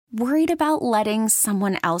Worried about letting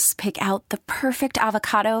someone else pick out the perfect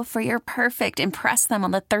avocado for your perfect impress them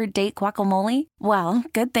on the third date guacamole? Well,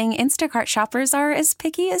 good thing Instacart shoppers are as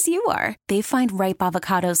picky as you are. They find ripe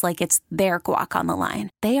avocados like it's their guac on the line.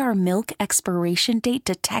 They are milk expiration date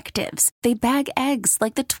detectives. They bag eggs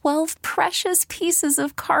like the 12 precious pieces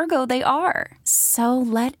of cargo they are. So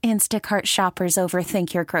let Instacart shoppers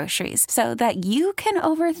overthink your groceries so that you can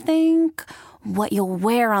overthink what you'll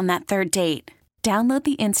wear on that third date. Download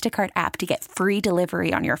the Instacart app to get free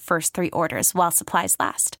delivery on your first 3 orders while supplies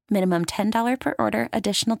last. Minimum $10 per order.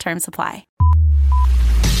 Additional terms apply.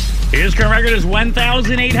 His current record is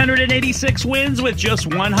 1,886 wins with just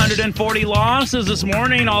 140 losses. This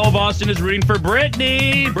morning, all of Austin is rooting for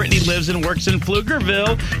Brittany. Brittany lives and works in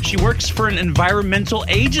Pflugerville. She works for an environmental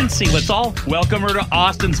agency. Let's all welcome her to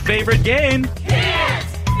Austin's favorite game. Can't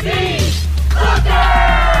Be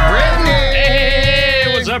Booker! Brittany!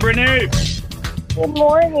 Hey, what's up, Brittany? Good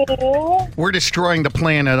morning. We're destroying the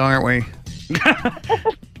planet, aren't we?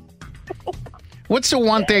 What's the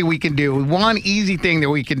one thing we can do? One easy thing that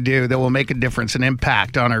we can do that will make a difference and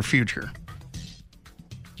impact on our future?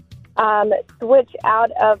 Switch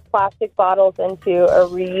out of plastic bottles into a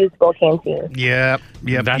reusable canteen. Yep.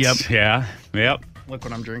 Yep. Look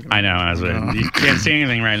what I'm drinking. I know. You can't see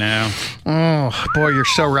anything right now. Oh, boy, you're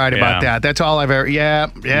so right about that. That's all I've ever... Yeah.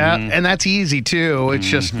 And that's easy, too. It's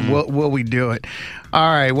just, will we do it? All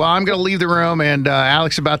right. Well, I'm going to leave the room, and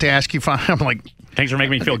Alex is about to ask you... I'm like... Thanks for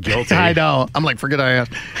making me feel guilty. I know. I'm like, forget I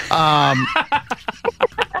asked.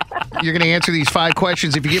 You're going to answer these 5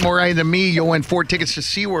 questions. If you get more right than me, you'll win 4 tickets to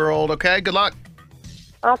SeaWorld, okay? Good luck.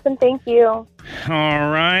 Awesome. Thank you. All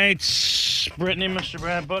right. Brittany, Mr.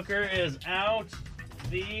 Brad Booker is out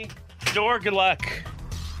the door. Good luck.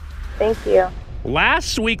 Thank you.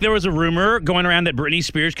 Last week, there was a rumor going around that Britney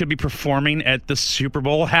Spears could be performing at the Super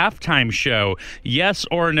Bowl halftime show. Yes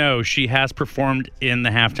or no, she has performed in the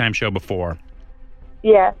halftime show before?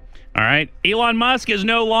 Yes. All right. Elon Musk is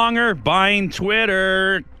no longer buying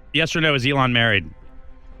Twitter. Yes or no, is Elon married?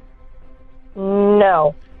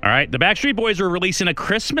 No. All right. The Backstreet Boys are releasing a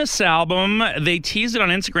Christmas album. They teased it on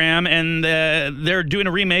Instagram, and they're doing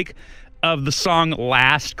a remake of the song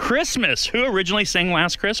Last Christmas. Who originally sang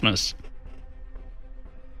Last Christmas?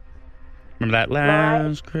 Remember that?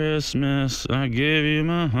 Last Christmas, I gave you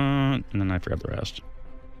my heart. And then I forgot the rest.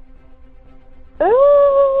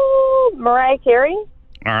 Ooh, Mariah Carey?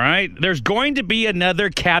 All right. There's going to be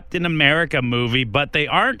another Captain America movie, but they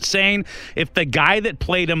aren't saying if the guy that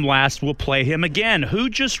played him last will play him again. Who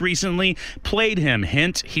just recently played him?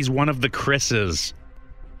 Hint, he's one of the Chris's.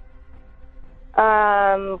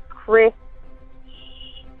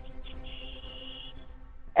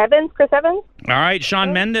 Chris Evans? All right.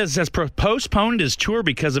 Shawn Mendes has postponed his tour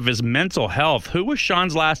because of his mental health. Who was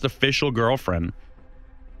Shawn's last official girlfriend?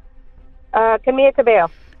 Camila Cabello.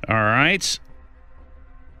 All right. Is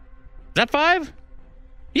that 5?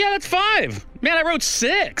 Yeah, that's 5. Man, I wrote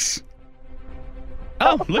 6.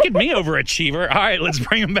 Oh, look at me, overachiever. All right, let's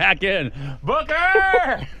bring him back in.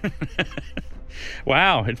 Booker!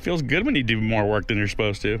 Wow, it feels good when you do more work than you're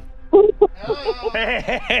supposed to.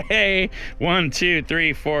 Hey, 1, 2,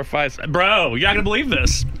 3, 4, 5. Bro, you're not gonna believe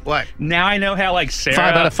this. What? Now I know how, like, Sarah,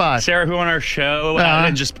 5 out of 5. Sarah, who on our show,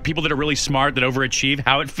 and just people that are really smart that overachieve,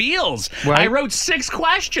 how it feels. Right. I wrote 6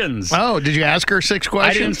 questions. Oh, did you ask her 6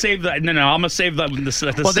 questions? I didn't save the. No, I'm gonna save the.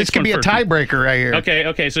 Well, this could be a tiebreaker right here.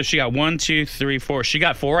 Okay. So she got 1, 2, 3, 4. She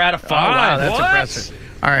got 4 out of 5. Oh, wow, that's what? impressive.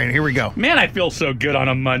 All right, here we go. Man, I feel so good on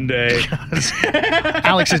a Monday.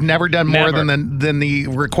 Alex has never done more than the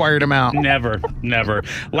required amount. Never.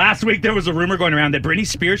 Last week, there was a rumor going around that Britney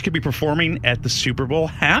Spears could be performing at the Super Bowl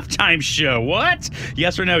halftime show. What?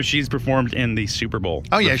 Yes or no, she's performed in the Super Bowl.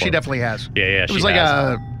 Oh, yeah, she definitely has. Yeah, it was like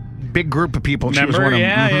a big group of people. Remember? She was one of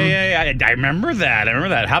them. Yeah. I remember that.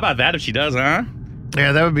 How about that if she does, huh?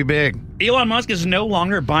 Yeah, that would be big. Elon Musk is no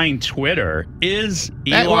longer buying Twitter. Is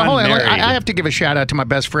Elon hold on, married? I have to give a shout out to my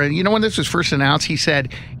best friend. You know, when this was first announced, he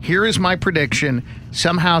said, "Here is my prediction.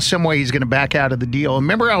 Somehow, some way, he's going to back out of the deal."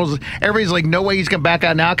 Remember, everybody's like, "No way, he's going to back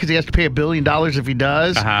out now because he has to pay $1 billion if he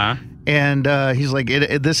does." And he's like,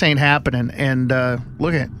 "This ain't happening." And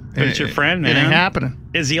look at it. But it's your friend, man. It ain't happening.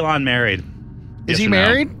 Is Elon married? Is he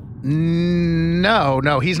married?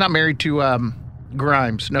 No, he's not married to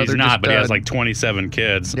Grimes. No, he's not, but he has like 27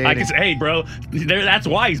 kids. Dating. I can say, hey, bro, that's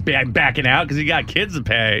why he's backing out, because he got kids to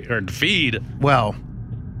pay or to feed. Well,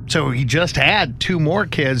 so he just had 2 more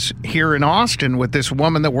kids here in Austin with this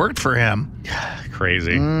woman that worked for him.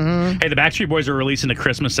 Crazy. Hey, the Backstreet Boys are releasing a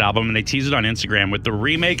Christmas album, and they teased it on Instagram with the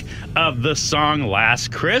remake of the song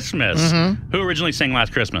Last Christmas. Who originally sang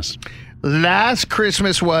Last Christmas? Last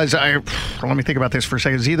Christmas was, let me think about this for a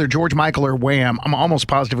second. It's either George Michael or Wham. I'm almost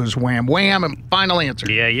positive it was Wham. Wham, final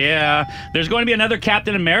answer. Yeah. There's going to be another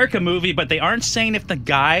Captain America movie, but they aren't saying if the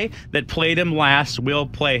guy that played him last will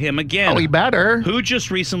play him again. Oh, he better. Who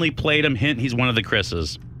just recently played him? Hint, he's one of the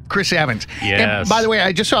Chris's. Chris Evans. Yes. And by the way,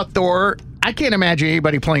 I just saw Thor. I can't imagine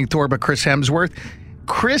anybody playing Thor but Chris Hemsworth.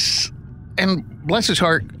 Chris, and bless his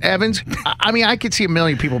heart, Evans. I mean, I could see a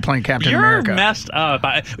million people playing Captain America. You're messed up.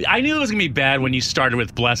 I knew it was going to be bad when you started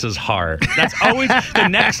with bless his heart. That's always, the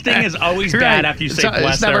next thing is always bad after you say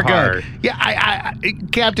bless their heart. Yeah, I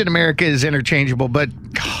Captain America is interchangeable, but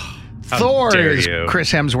Thor is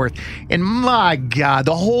Chris Hemsworth. And my God,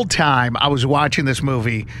 the whole time I was watching this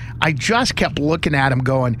movie, I just kept looking at him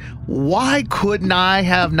going, why couldn't I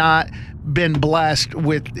have not been blessed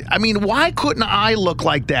with, I mean, why couldn't I look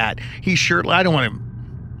like that? He's shirtless. I don't want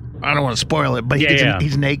to spoil it, but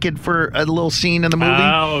he's naked for a little scene in the movie.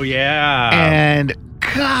 Oh, yeah. And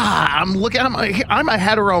God, I'm looking at him. I'm a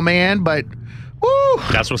hetero man, but woo,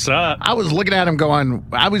 that's what's up. I was looking at him going,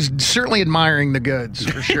 I was certainly admiring the goods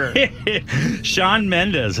for sure. Shawn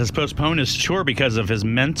Mendes has postponed his tour because of his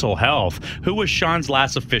mental health. Who was Shawn's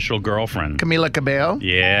last official girlfriend? Camila Cabello.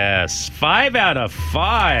 Yes. 5 out of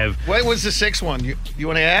 5. What was the sixth one? You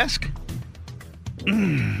want to ask?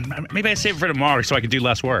 Maybe I save it for tomorrow so I can do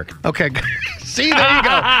less work. Okay. See, there you go.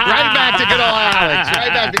 Right back to good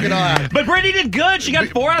old Alex. But Brittany did good. She got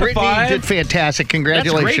 4 out of 5. Brittany did fantastic.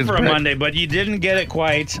 Congratulations. That's great for a Monday, but you didn't get it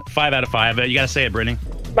quite 5 out of 5. You got to say it, Brittany.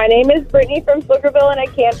 My name is Brittany from Pflugerville, and I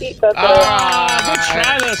can't beat Coco. Good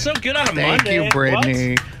try, though. So good on a Monday. Thank you,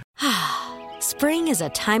 Brittany. Spring is a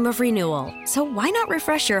time of renewal, so why not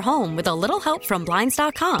refresh your home with a little help from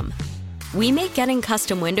Blinds.com? We make getting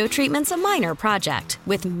custom window treatments a minor project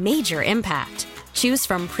with major impact. Choose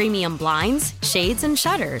from premium blinds, shades, and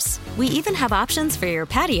shutters. We even have options for your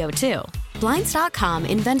patio, too. Blinds.com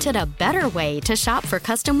invented a better way to shop for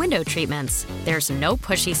custom window treatments. There's no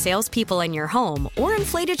pushy salespeople in your home or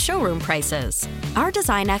inflated showroom prices. Our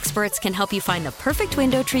design experts can help you find the perfect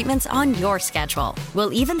window treatments on your schedule.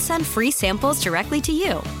 We'll even send free samples directly to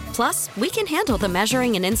you. Plus, we can handle the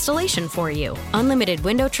measuring and installation for you. Unlimited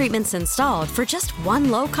window treatments installed for just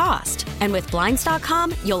one low cost. And with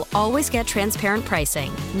Blinds.com, you'll always get transparent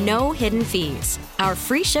pricing. No hidden fees. Our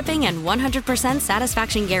free shipping and 100%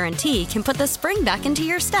 satisfaction guarantee can put the spring back into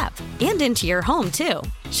your step and into your home, too.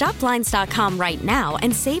 Shop Blinds.com right now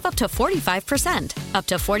and save up to 45%. Up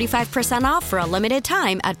to 45% off for a limited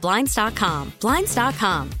time at Blinds.com.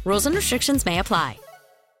 Blinds.com. Rules and restrictions may apply.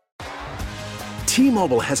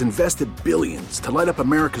 T-Mobile has invested billions to light up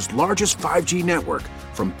America's largest 5G network,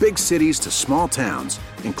 from big cities to small towns,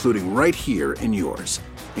 including right here in yours.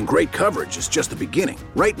 And great coverage is just the beginning.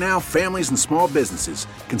 Right now, families and small businesses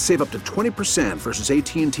can save up to 20% versus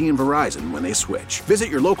AT&T and Verizon when they switch. Visit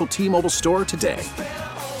your local T-Mobile store today.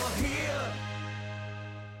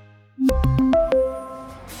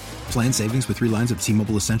 Plan savings with 3 lines of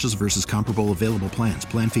T-Mobile Essentials versus comparable available plans.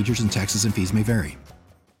 Plan features and taxes and fees may vary.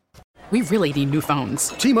 We really need new phones.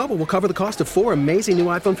 T-Mobile will cover the cost of 4 amazing new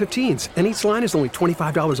iPhone 15s, and each line is only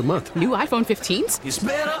 $25 a month. New iPhone 15s? It's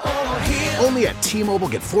better over here. Only at T-Mobile,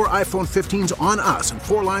 get 4 iPhone 15s on us and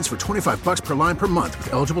 4 lines for $25 per line per month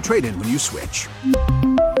with eligible trade-in when you switch.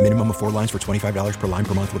 Minimum of 4 lines for $25 per line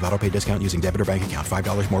per month with autopay discount using debit or bank account.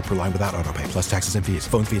 $5 more per line without autopay, plus taxes and fees.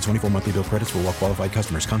 Phone fee at 24 monthly bill credits for well-qualified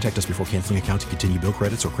customers. Contact us before canceling account to continue bill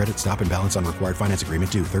credits or credit stop and balance on required finance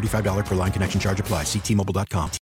agreement due. $35 per line connection charge applies. See T-Mobile.com.